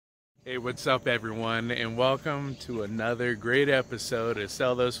Hey, what's up everyone, and welcome to another great episode of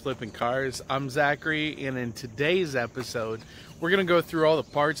Sell Those Flipping Cars. I'm Zachary, and in today's episode, we're going to go through all the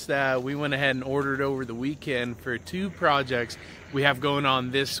parts that we went ahead and ordered over the weekend for two projects we have going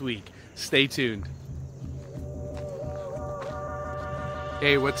on this week. Stay tuned.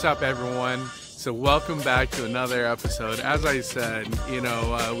 Hey, what's up everyone? So welcome back to another episode. As I said, we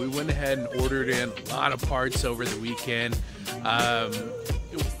went ahead and ordered in a lot of parts over the weekend.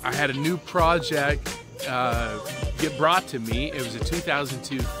 I had a new project get brought to me. It was a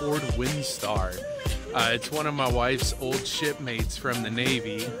 2002 Ford Windstar. It's one of my wife's old shipmates from the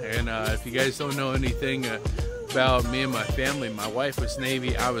Navy. And if you guys don't know anything about me and my family, my wife was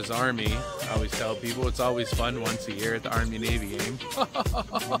Navy, I was Army. I always tell people it's always fun once a year at the Army-Navy game.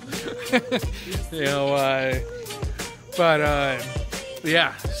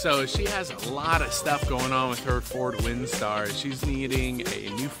 Yeah, so she has a lot of stuff going on with her Ford Windstar. She's needing a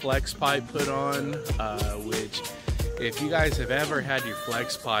new flex pipe put on, which if you guys have ever had your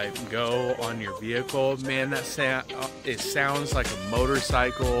flex pipe go on your vehicle, man, it sounds like a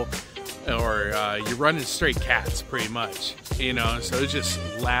motorcycle, or you're running straight cats pretty much, so it's just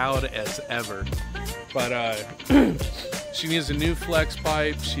loud as ever. But she needs a new flex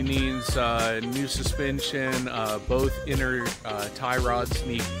pipe. She needs new suspension. Both inner tie rods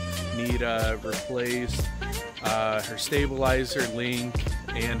need replaced. Her stabilizer link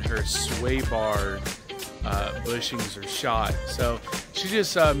and her sway bar bushings are shot. So she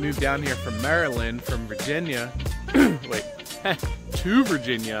just moved down here from Maryland, from Virginia. Wait, to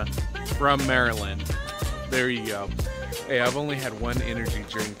Virginia from Maryland. There you go. Hey, I've only had one energy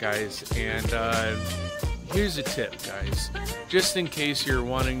drink, guys, and here's a tip, guys. Just in case you're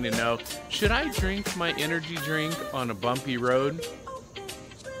wanting to know, should I drink my energy drink on a bumpy road?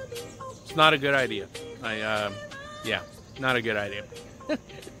 It's not a good idea. Yeah, not a good idea.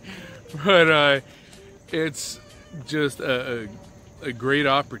 But it's just a great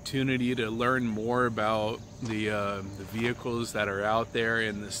opportunity to learn more about the vehicles that are out there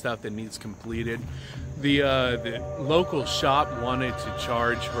and the stuff that needs completed. The local shop wanted to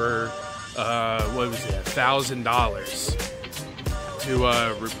charge her what was it, $1,000 to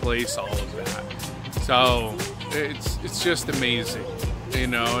replace all of that. So it's just amazing,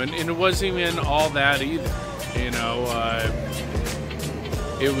 and it wasn't even all that either.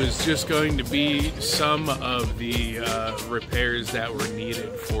 It was just going to be some of the repairs that were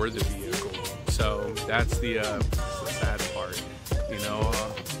needed for the vehicle. So that's the sad part.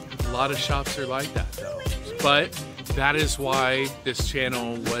 A lot of shops are like that though. But that is why this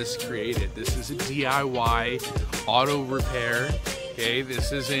channel was created. This is a DIY auto repair. Okay,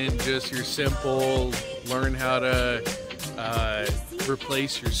 this isn't just your simple learn how to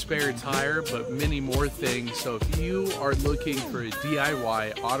replace your spare tire, but many more things. So if you are looking for a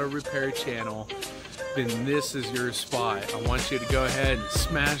DIY auto repair channel, then this is your spot. I want you to go ahead and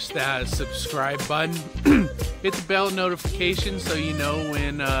smash that subscribe button. Hit the bell notification so you know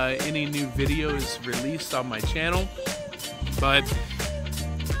when any new video is released on my channel. But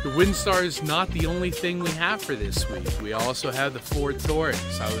the Windstar is not the only thing we have for this week. We also have the Ford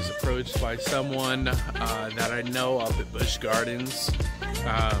Taurus. I was approached by someone that I know up at Busch Gardens.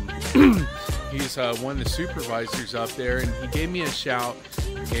 He's one of the supervisors up there, and he gave me a shout,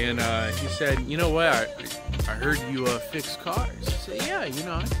 and he said, you know what, I heard you fix cars. I said, yeah, I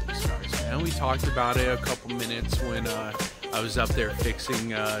fix cars, man. We talked about it a couple minutes when I was up there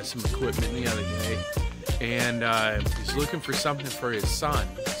fixing some equipment the other day. And he's looking for something for his son.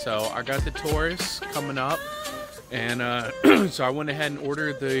 So I got the Taurus coming up, and so I went ahead and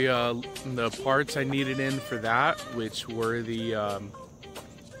ordered the parts I needed in for that, which were the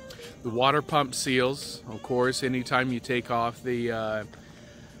water pump seals. Of course, anytime you take off the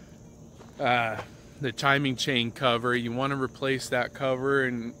timing chain cover, you want to replace that cover,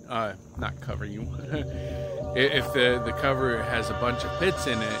 and not cover, you if the cover has a bunch of pits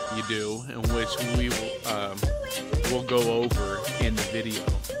in it, you do, in which we will go over in the video,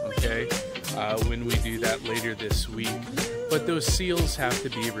 okay, when we do that later this week. But those seals have to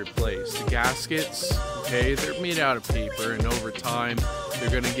be replaced. The gaskets, okay, they're made out of paper, and over time they're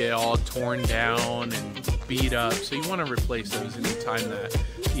going to get all torn down and beat up, so you want to replace those anytime that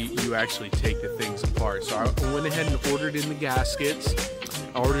you actually take the things apart. So I went ahead and ordered in the gaskets,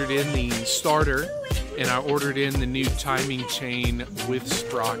 I ordered in the starter, and I ordered in the new timing chain with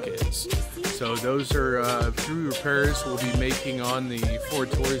sprockets. So those are 3 repairs we'll be making on the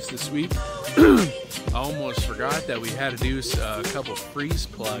Ford Taurus this week. I almost forgot that we had to do a couple freeze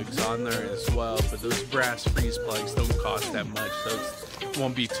plugs on there as well, but those brass freeze plugs don't cost that much, so it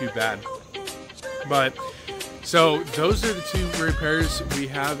won't be too bad. But So those are the two repairs we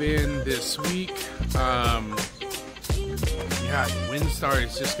have in this week. Yeah, Windstar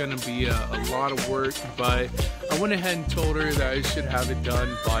is just going to be a lot of work, but I went ahead and told her that I should have it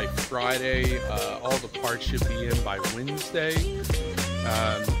done by Friday. All the parts should be in by Wednesday.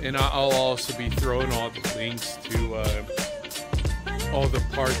 And I'll also be throwing all the links to all the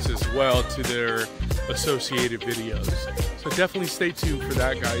parts as well to their associated videos. So definitely stay tuned for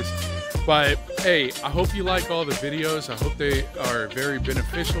that, guys. But hey, I hope you like all the videos. I hope they are very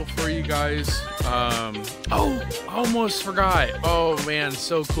beneficial for you guys. Oh, I almost forgot. Oh man,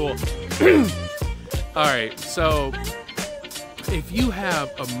 so cool. Alright, so if you have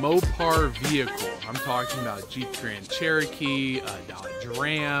a Mopar vehicle, I'm talking about Jeep Grand Cherokee, a Dodge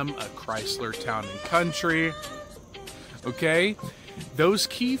Ram, a Chrysler Town & Country, okay? Those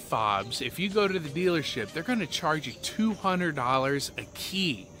key fobs, if you go to the dealership, they're going to charge you $200 a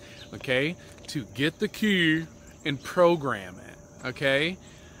key, okay, to get the key and program it, okay?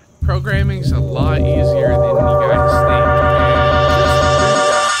 Programming's a lot easier than you guys think, and just to prove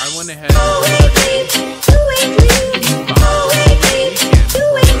that, I went ahead and ordered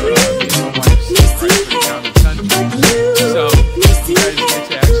so you guys get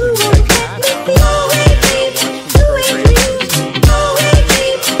to actually check that out and watch me program those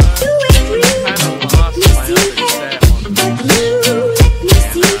keys. Kind of lost my other set on the mission, and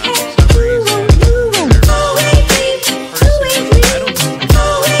for some reason in the movies they're always there.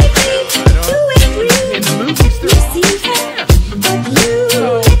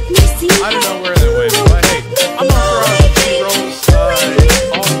 So I don't know where they went, but hey, I'm gonna throw out some B-rolls all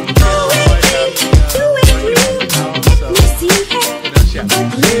weekend while I have working on the house. So,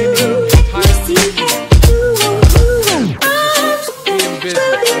 yeah.